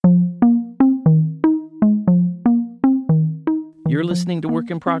You're listening to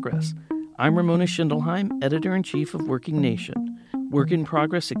Work in Progress. I'm Ramona Schindelheim, Editor-in-Chief of Working Nation. Work in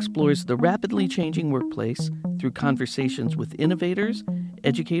Progress explores the rapidly changing workplace through conversations with innovators,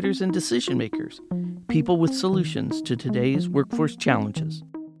 educators, and decision makers, people with solutions to today's workforce challenges.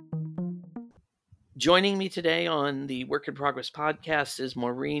 Joining me today on the Work in Progress podcast is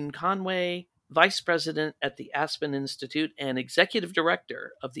Maureen Conway, Vice President at the Aspen Institute and Executive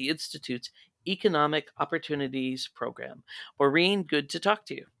Director of the Institute's Economic Opportunities Program. Maureen, good to talk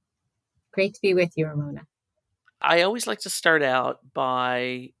to you. Great to be with you, Ramona. I always like to start out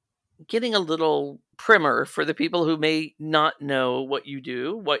by getting a little primer for the people who may not know what you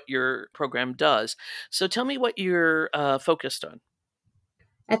do, what your program does. So tell me what you're focused on.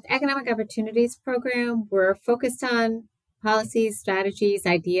 At the Economic Opportunities Program, we're focused on policies, strategies,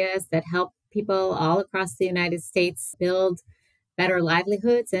 ideas that help people all across the United States build better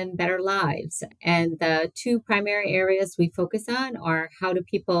livelihoods and better lives. And the two primary areas we focus on are how do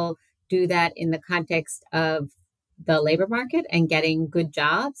people do that in the context of the labor market and getting good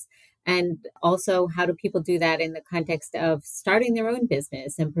jobs, and also how do people do that in the context of starting their own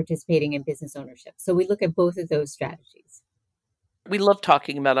business and participating in business ownership. So we look at both of those strategies. We love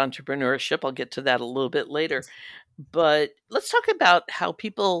talking about entrepreneurship. I'll get to that a little bit later. But let's talk about how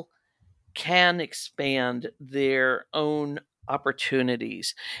people can expand their own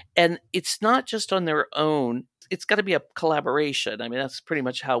opportunities. And it's not just on their own, it's got to be a collaboration. I mean, that's pretty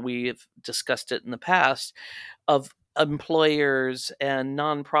much how we've discussed it in the past, of employers and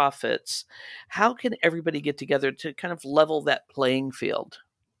nonprofits. How can everybody get together to kind of level that playing field?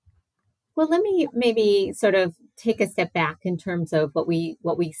 Well, let me maybe sort of take a step back in terms of what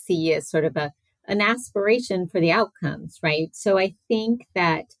we see as sort of an aspiration for the outcomes, right? So I think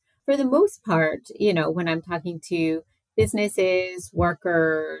that for the most part, when I'm talking to businesses,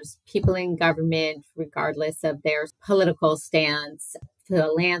 workers, people in government, regardless of their political stance,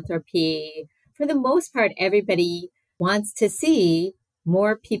 philanthropy, for the most part, everybody wants to see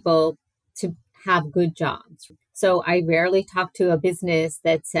more people to have good jobs. So I rarely talk to a business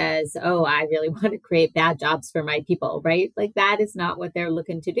that says, oh, I really want to create bad jobs for my people, right? Like that is not what they're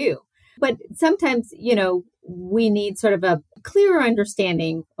looking to do. But sometimes, we need sort of a clearer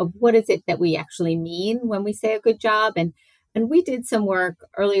understanding of what is it that we actually mean when we say a good job. And we did some work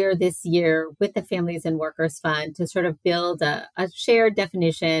earlier this year with the Families and Workers Fund to sort of build a shared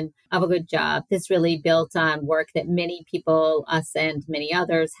definition of a good job. This really built on work that many people, us and many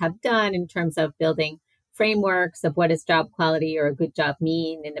others, have done in terms of building frameworks of what does job quality or a good job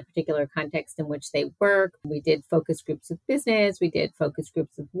mean in the particular context in which they work. We did focus groups of business. We did focus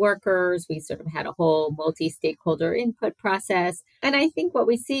groups of workers. We sort of had a whole multi-stakeholder input process. And I think what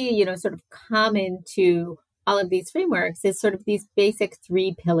we see, sort of common to all of these frameworks is sort of these basic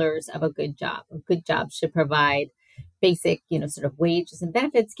three pillars of a good job. A good job should provide basic, sort of wages and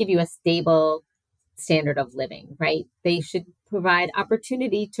benefits, give you a stable standard of living, right? They should provide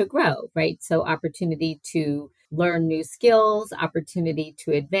opportunity to grow, right? So opportunity to learn new skills, opportunity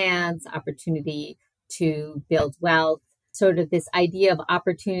to advance, opportunity to build wealth. Sort of this idea of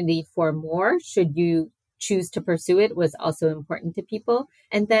opportunity for more, should you choose to pursue it, was also important to people.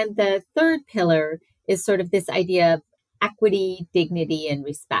 And then the third pillar is sort of this idea of equity, dignity, and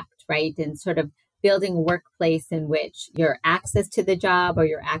respect, right? And sort of building a workplace in which your access to the job or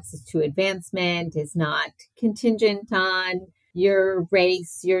your access to advancement is not contingent on your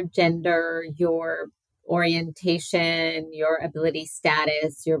race, your gender, your orientation, your ability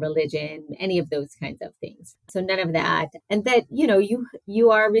status, your religion, any of those kinds of things. So none of that. And that,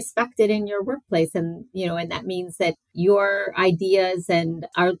 you are respected in your workplace. And, and that means that your ideas and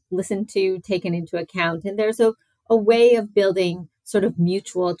are listened to, taken into account. And there's a way of building sort of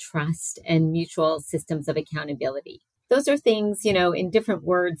mutual trust and mutual systems of accountability. Those are things, in different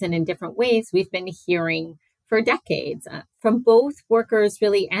words and in different ways we've been hearing for decades from both workers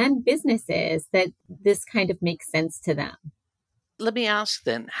really and businesses, that this kind of makes sense to them. Let me ask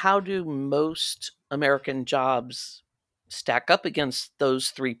then, how do most American jobs stack up against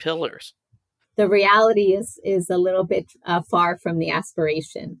those three pillars? The reality is a little bit far from the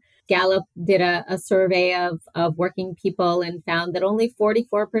aspiration. Gallup did a survey of working people and found that only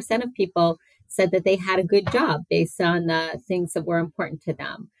 44% of people said that they had a good job based on the things that were important to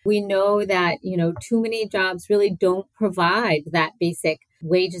them. We know that, too many jobs really don't provide that basic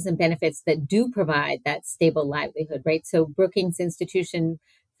wages and benefits that do provide that stable livelihood, right? So Brookings Institution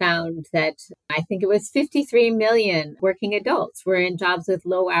found that I think it was 53 million working adults were in jobs with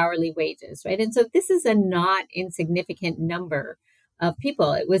low hourly wages, right? And so this is a not insignificant number of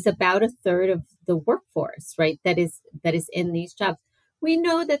people. It was about a third of the workforce, right, that is in these jobs. we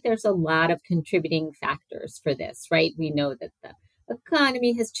know that there's a lot of contributing factors for this, right? We know that the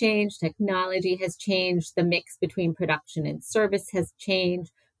economy has changed, technology has changed, the mix between production and service has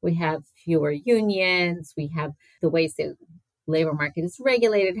changed. We have fewer unions, we have the ways the labor market is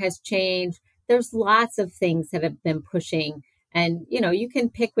regulated has changed. There's lots of things that have been pushing, and you can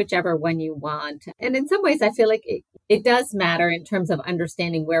pick whichever one you want. And in some ways, I feel like it does matter in terms of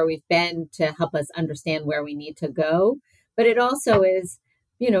understanding where we've been to help us understand where we need to go. But it also is,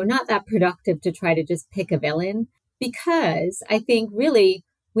 not that productive to try to just pick a villain, because I think really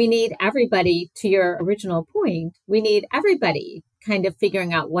we need everybody, to your original point, we need everybody kind of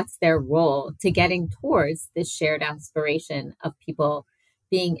figuring out what's their role to getting towards this shared aspiration of people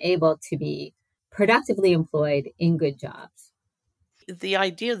being able to be productively employed in good jobs. The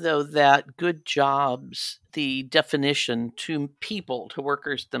idea, though, that good jobs, the definition to people, to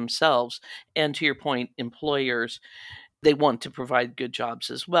workers themselves, and to your point, employers, they want to provide good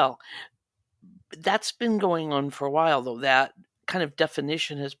jobs as well. That's been going on for a while, though. That kind of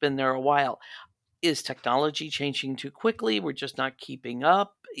definition has been there a while. Is technology changing too quickly? We're just not keeping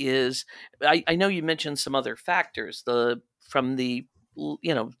up. I know you mentioned some other factors, the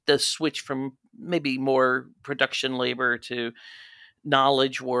switch from maybe more production labor to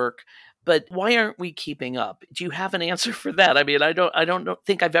knowledge work, but why aren't we keeping up? Do you have an answer for that? I mean, I don't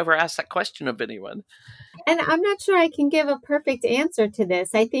think I've ever asked that question of anyone. And I'm not sure I can give a perfect answer to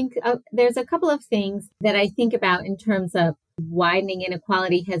this. I think there's a couple of things that I think about in terms of widening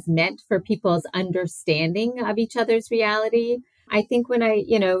inequality has meant for people's understanding of each other's reality. I think when I,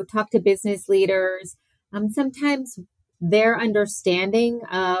 talk to business leaders, sometimes their understanding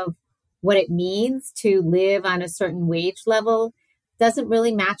of what it means to live on a certain wage level doesn't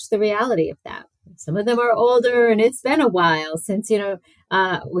really match the reality of that. Some of them are older, and it's been a while since,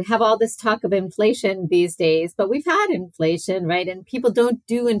 we have all this talk of inflation these days, but we've had inflation, right? And people don't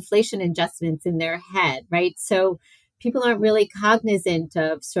do inflation adjustments in their head, right? So people aren't really cognizant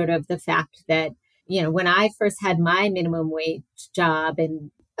of sort of the fact that, when I first had my minimum wage job, and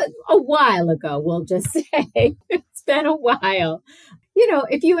a while ago, we'll just say, it's been a while.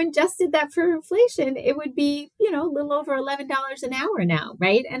 If you adjusted that for inflation, it would be, a little over $11 an hour now,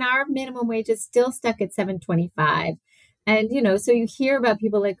 right? And our minimum wage is still stuck at $7.25. And, so you hear about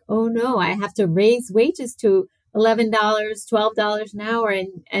people like, oh no, I have to raise wages to $11, $12 an hour.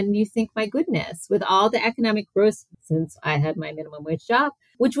 And you think, my goodness, with all the economic growth since I had my minimum wage job,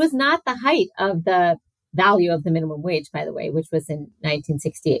 which was not the height of the value of the minimum wage, by the way, which was in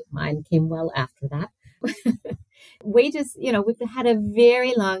 1968. Mine came well after that. Wages, we've had a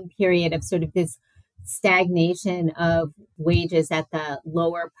very long period of sort of this stagnation of wages at the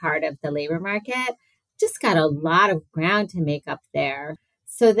lower part of the labor market. Just got a lot of ground to make up there.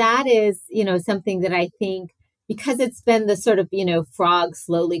 So that is, something that I think, because it's been the sort of, frog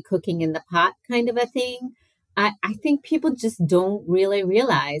slowly cooking in the pot kind of a thing, I think people just don't really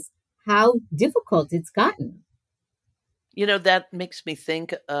realize how difficult it's gotten. That makes me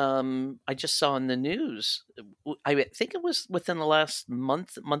think, I just saw in the news, I think it was within the last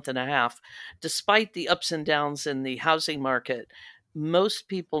month and a half, despite the ups and downs in the housing market, most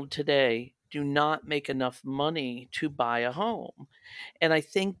people today do not make enough money to buy a home. And I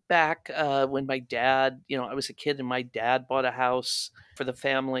think back when my dad, I was a kid and my dad bought a house for the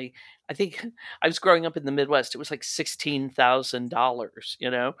family. I think I was growing up in the Midwest. It was like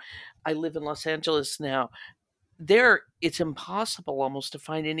 $16,000. I live in Los Angeles now. There, it's impossible almost to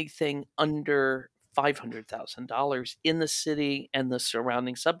find anything under $500,000 in the city and the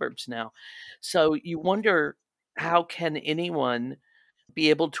surrounding suburbs now. So you wonder, how can anyone be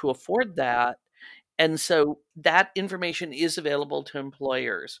able to afford that? And so that information is available to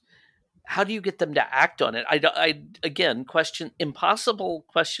employers. How do you get them to act on it? Again, impossible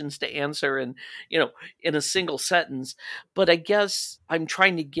questions to answer in a single sentence. But I guess I'm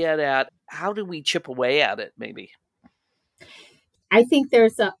trying to get at, how do we chip away at it, maybe? I think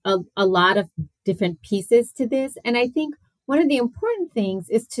there's a lot of different pieces to this. And I think one of the important things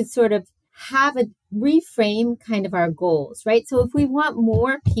is to sort of have a reframe kind of our goals, right? So if we want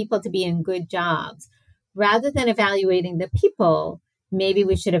more people to be in good jobs, rather than evaluating the people, maybe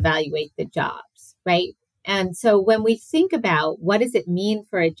we should evaluate the jobs, right? And so when we think about what does it mean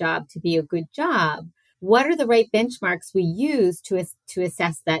for a job to be a good job, what are the right benchmarks we use to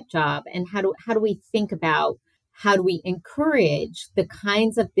assess that job? And how do we think about, how do we encourage the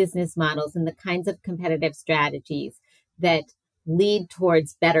kinds of business models and the kinds of competitive strategies that lead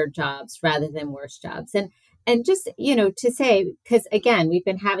towards better jobs rather than worse jobs? And just, to say, because again, we've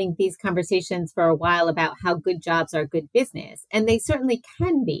been having these conversations for a while about how good jobs are good business, and they certainly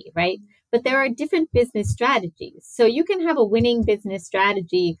can be, right? but there are different business strategies. So you can have a winning business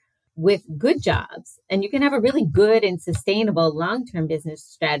strategy with good jobs, and you can have a really good and sustainable long-term business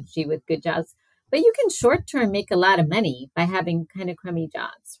strategy with good jobs, but you can short-term make a lot of money by having kind of crummy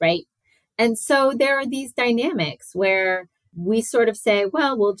jobs, right? And so there are these dynamics where we sort of say,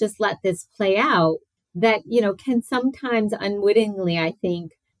 well, we'll just let this play out that, can sometimes unwittingly, I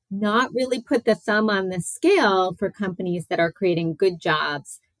think, not really put the thumb on the scale for companies that are creating good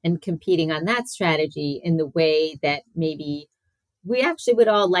jobs and competing on that strategy in the way that maybe we actually would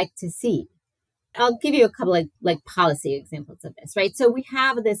all like to see. I'll give you a couple of policy examples of this, right? So we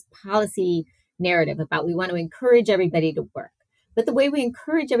have this policy narrative about we want to encourage everybody to work. But the way we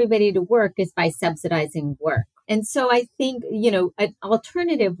encourage everybody to work is by subsidizing work. And so I think, an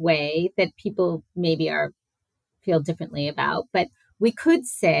alternative way that people maybe feel differently about, but we could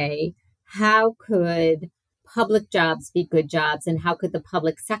say, how could public jobs be good jobs? And how could the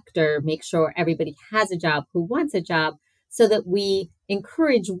public sector make sure everybody has a job who wants a job so that we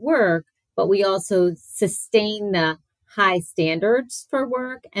encourage work, but we also sustain the high standards for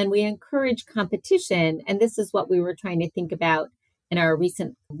work and we encourage competition. And this is what we were trying to think about in our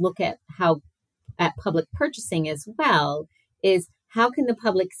recent look at public purchasing as well, is how can the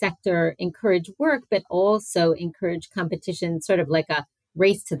public sector encourage work, but also encourage competition, sort of like a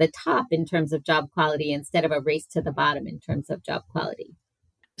race to the top in terms of job quality instead of a race to the bottom in terms of job quality.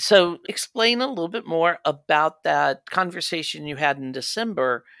 So explain a little bit more about that conversation you had in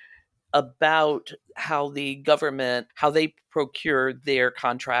December about how the government, how they procure their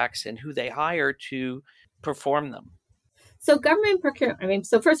contracts and who they hire to perform them. So government procurement,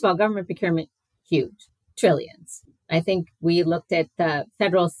 first of all, government procurement, huge, trillions. I think we looked at the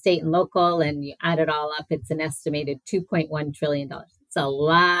federal, state, and local, and you add it all up, it's an estimated $2.1 trillion. It's a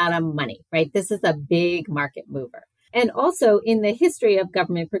lot of money, right? This is a big market mover. And also in the history of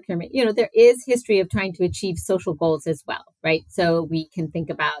government procurement, there is history of trying to achieve social goals as well, right? So we can think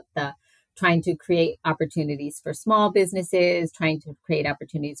about trying to create opportunities for small businesses, trying to create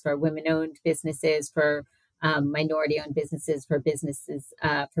opportunities for women-owned businesses, for minority-owned businesses, for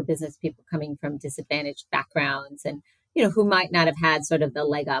business people coming from disadvantaged backgrounds, and who might not have had sort of the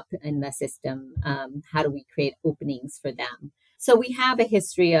leg up in the system. How do we create openings for them? So we have a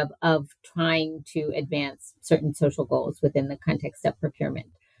history of trying to advance certain social goals within the context of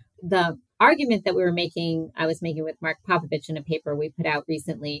procurement. The argument that I was making with Mark Popovich in a paper we put out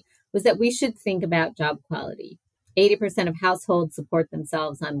recently, was that we should think about job quality. 80% of households support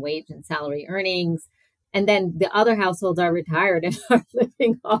themselves on wage and salary earnings. And then the other households are retired and are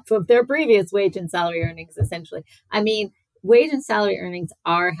living off of their previous wage and salary earnings, essentially. Wage and salary earnings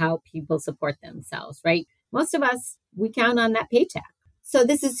are how people support themselves, right? Most of us, we count on that paycheck. So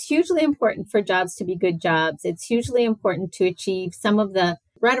this is hugely important for jobs to be good jobs. It's hugely important to achieve some of the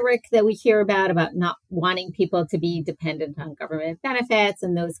rhetoric that we hear about not wanting people to be dependent on government benefits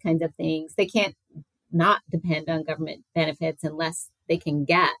and those kinds of things. They can't not depend on government benefits unless they can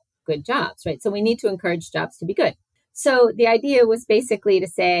get good jobs, right? So we need to encourage jobs to be good. So the idea was basically to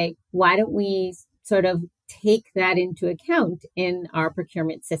say, why don't we sort of take that into account in our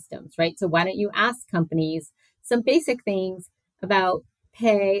procurement systems, right? So why don't you ask companies some basic things about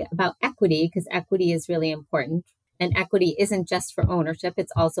pay, about equity, because equity is really important. And equity isn't just for ownership,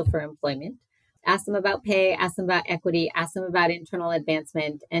 it's also for employment. Ask them about pay, ask them about equity, ask them about internal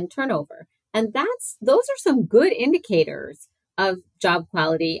advancement and turnover. And those are some good indicators of job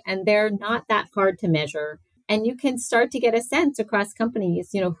quality, and they're not that hard to measure. And you can start to get a sense across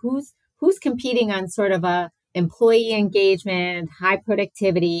companies, who's competing on sort of a employee engagement, high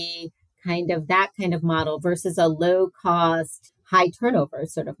productivity, that kind of model versus a low cost, high turnover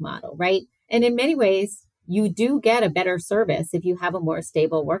sort of model, right? And in many ways, you do get a better service if you have a more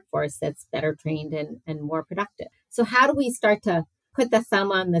stable workforce that's better trained and more productive. So how do we start to put the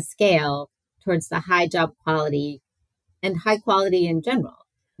thumb on the scale towards the high job quality and high quality in general,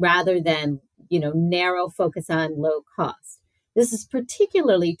 rather than, narrow focus on low cost? This is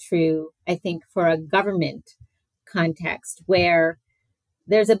particularly true, I think, for a government context where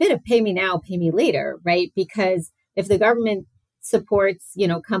there's a bit of pay me now, pay me later, right? Because if the government supports,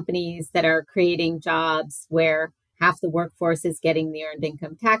 companies that are creating jobs where half the workforce is getting the earned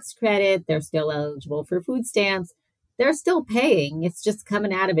income tax credit, they're still eligible for food stamps, they're still paying, it's just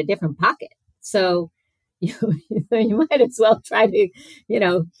coming out of a different pocket. So you might as well try to,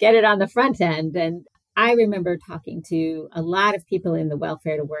 get it on the front end. And I remember talking to a lot of people in the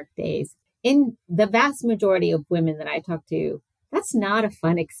welfare to work days. In the vast majority of women that I talked to, that's not a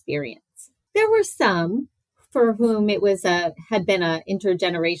fun experience. There were some for whom it had been an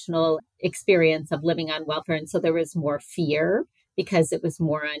intergenerational experience of living on welfare. And so there was more fear because it was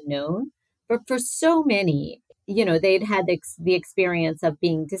more unknown. But for so many, they'd had the experience of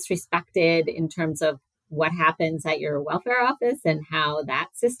being disrespected in terms of what happens at your welfare office and how that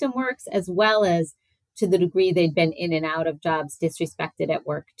system works, as well as to the degree they'd been in and out of jobs, disrespected at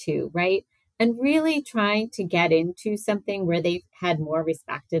work too, right? And really trying to get into something where they had more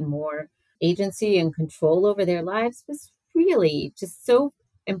respect and more agency and control over their lives was really just so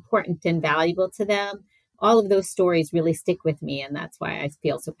important and valuable to them. All of those stories really stick with me, and that's why I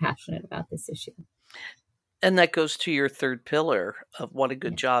feel so passionate about this issue. And that goes to your third pillar of what a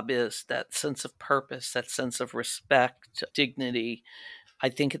good Yeah. job is, that sense of purpose, that sense of respect, dignity. I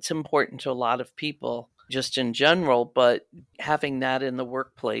think it's important to a lot of people just in general, but having that in the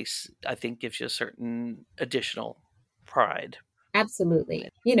workplace, I think gives you a certain additional pride. Absolutely.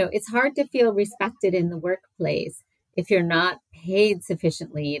 It's hard to feel respected in the workplace if you're not paid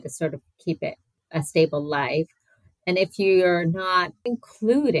sufficiently to sort of keep it a stable life. And if you're not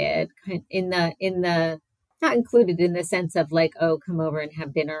included not included in the sense of like, oh, come over and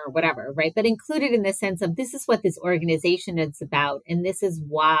have dinner or whatever, right? But included in the sense of this is what this organization is about. And this is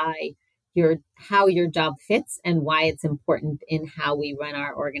why how your job fits and why it's important in how we run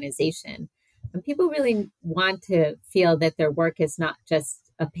our organization. And people really want to feel that their work is not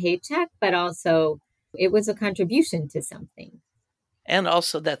just a paycheck, but also it was a contribution to something. And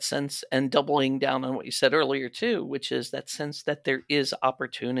also that sense, and doubling down on what you said earlier too, which is that sense that there is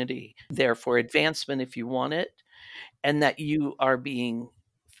opportunity there for advancement if you want it, and that you are being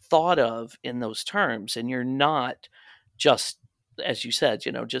thought of in those terms, and you're not just, as you said,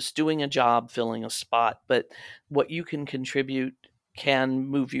 just doing a job, filling a spot, but what you can contribute can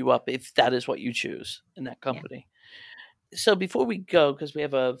move you up if that is what you choose in that Yeah. company. So before we go, because we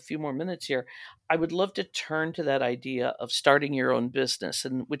have a few more minutes here, I would love to turn to that idea of starting your own business,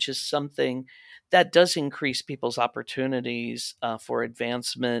 and which is something that does increase people's opportunities for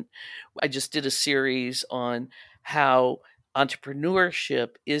advancement. I just did a series on how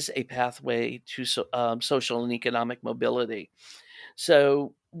entrepreneurship is a pathway to social and economic mobility.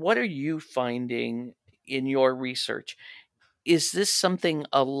 So, what are you finding in your research? Is this something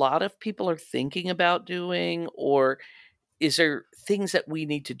a lot of people are thinking about doing, or is there things that we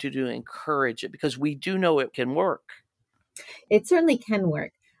need to do to encourage it? Because we do know it can work. It certainly can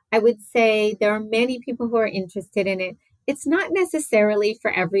work. I would say there are many people who are interested in it. It's not necessarily for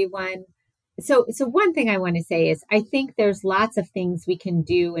everyone. So one thing I want to say is I think there's lots of things we can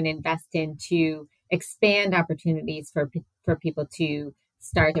do and invest in to expand opportunities for people to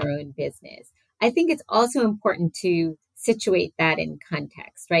start their own business. I think it's also important to situate that in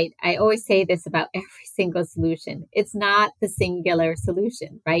context, right? I always say this about every single solution. It's not the singular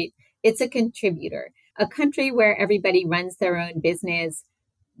solution, right? It's a contributor. A country where everybody runs their own business,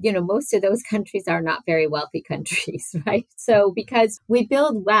 most of those countries are not very wealthy countries, right? So, because we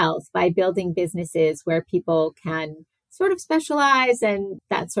build wealth by building businesses where people can sort of specialize and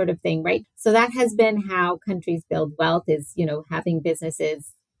that sort of thing, right? So, that has been how countries build wealth is, having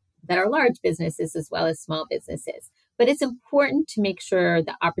businesses that are large businesses as well as small businesses. But it's important to make sure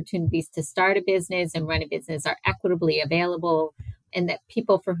the opportunities to start a business and run a business are equitably available and that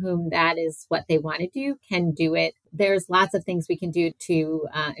people for whom that is what they want to do can do it. There's lots of things we can do to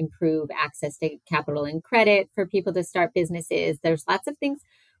improve access to capital and credit for people to start businesses. There's lots of things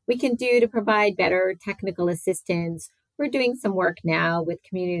we can do to provide better technical assistance. We're doing some work now with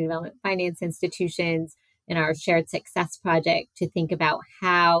community development finance institutions in our shared success project to think about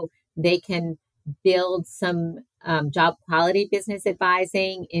how they can build some job quality business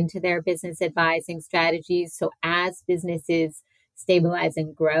advising into their business advising strategies. So as businesses stabilize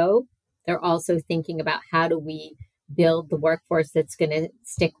and grow, they're also thinking about how do we build the workforce that's going to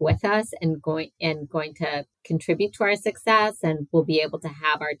stick with us and going to contribute to our success, and we'll be able to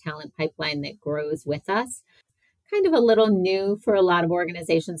have our talent pipeline that grows with us. Kind of a little new for a lot of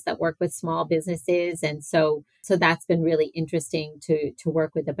organizations that work with small businesses, and so that's been really interesting to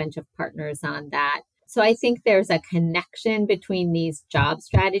work with a bunch of partners on that. So I think there's a connection between these job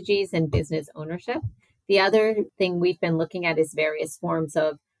strategies and business ownership. The other thing we've been looking at is various forms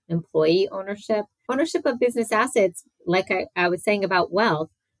of employee ownership. Ownership of business assets, like I was saying about wealth,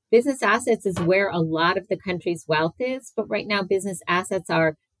 business assets is where a lot of the country's wealth is, but right now business assets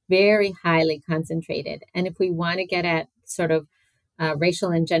are very highly concentrated. And if we want to get at sort of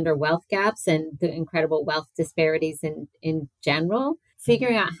racial and gender wealth gaps and the incredible wealth disparities in general,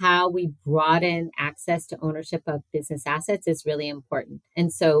 figuring out how we broaden access to ownership of business assets is really important.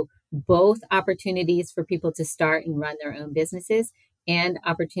 And so both opportunities for people to start and run their own businesses and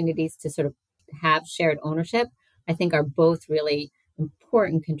opportunities to sort of have shared ownership, I think are both really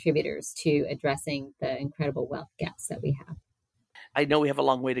important contributors to addressing the incredible wealth gaps that we have. I know we have a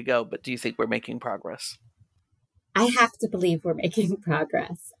long way to go, but do you think we're making progress? I have to believe we're making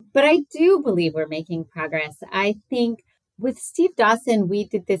progress, but I do believe we're making progress. I think with Steve Dawson, we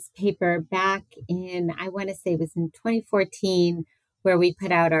did this paper back in, I want to say it was in 2014, where we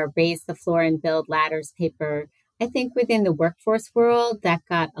put out our Raise the Floor and Build Ladders paper. I think within the workforce world, that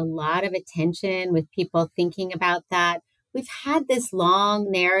got a lot of attention with people thinking about that. We've had this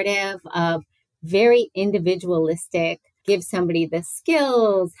long narrative of very individualistic, give somebody the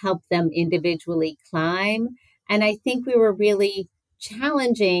skills, help them individually climb. And I think we were really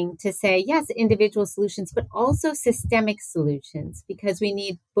challenging to say, yes, individual solutions, but also systemic solutions, because we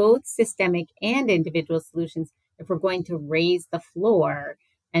need both systemic and individual solutions if we're going to raise the floor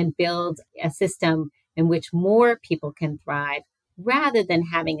and build a system in which more people can thrive, rather than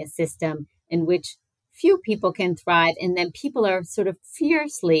having a system in which few people can thrive and then people are sort of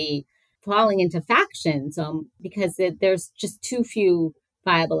fiercely falling into factions because there's just too few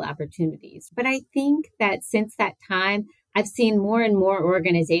viable opportunities. But I think that since that time, I've seen more and more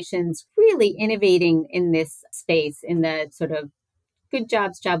organizations really innovating in this space, in the sort of good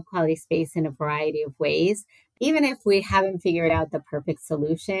jobs, job quality space in a variety of ways. Even if we haven't figured out the perfect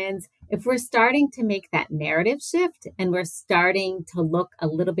solutions, if we're starting to make that narrative shift and we're starting to look a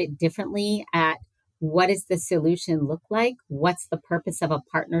little bit differently at what does the solution look like, what's the purpose of a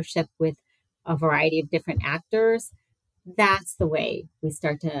partnership with a variety of different actors, that's the way we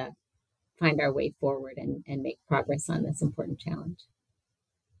start to find our way forward and make progress on this important challenge.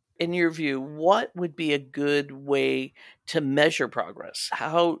 In your view, what would be a good way to measure progress?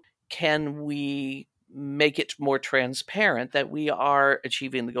 How can we make it more transparent that we are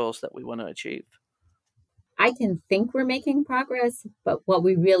achieving the goals that we want to achieve? I can think we're making progress, but what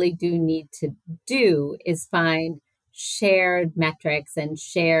we really do need to do is find shared metrics and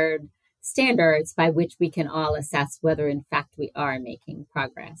shared standards by which we can all assess whether in fact we are making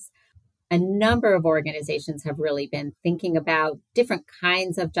progress. A number of organizations have really been thinking about different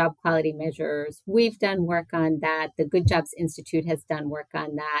kinds of job quality measures. We've done work on that. The Good Jobs Institute has done work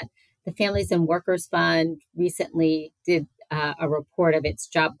on that. The Families and Workers Fund recently did a report of its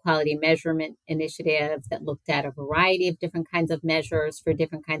job quality measurement initiative that looked at a variety of different kinds of measures for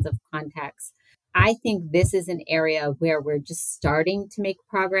different kinds of contexts. I think this is an area where we're just starting to make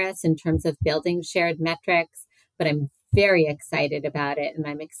progress in terms of building shared metrics, but I'm very excited about it, and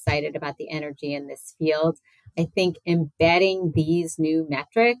I'm excited about the energy in this field. I think embedding these new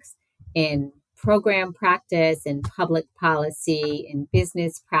metrics in program practice, in public policy, in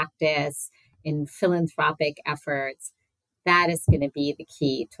business practice, in philanthropic efforts, that is going to be the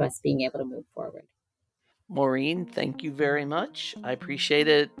key to us being able to move forward. Maureen, thank you very much. I appreciate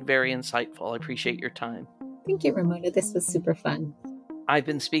it. Very insightful. I appreciate your time. Thank you, Ramona. This was super fun. I've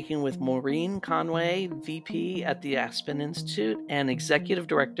been speaking with Maureen Conway, VP at the Aspen Institute and Executive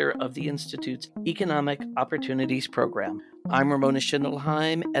Director of the Institute's Economic Opportunities Program. I'm Ramona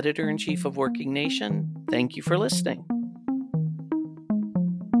Schindelheim, Editor-in-Chief of Working Nation. Thank you for listening.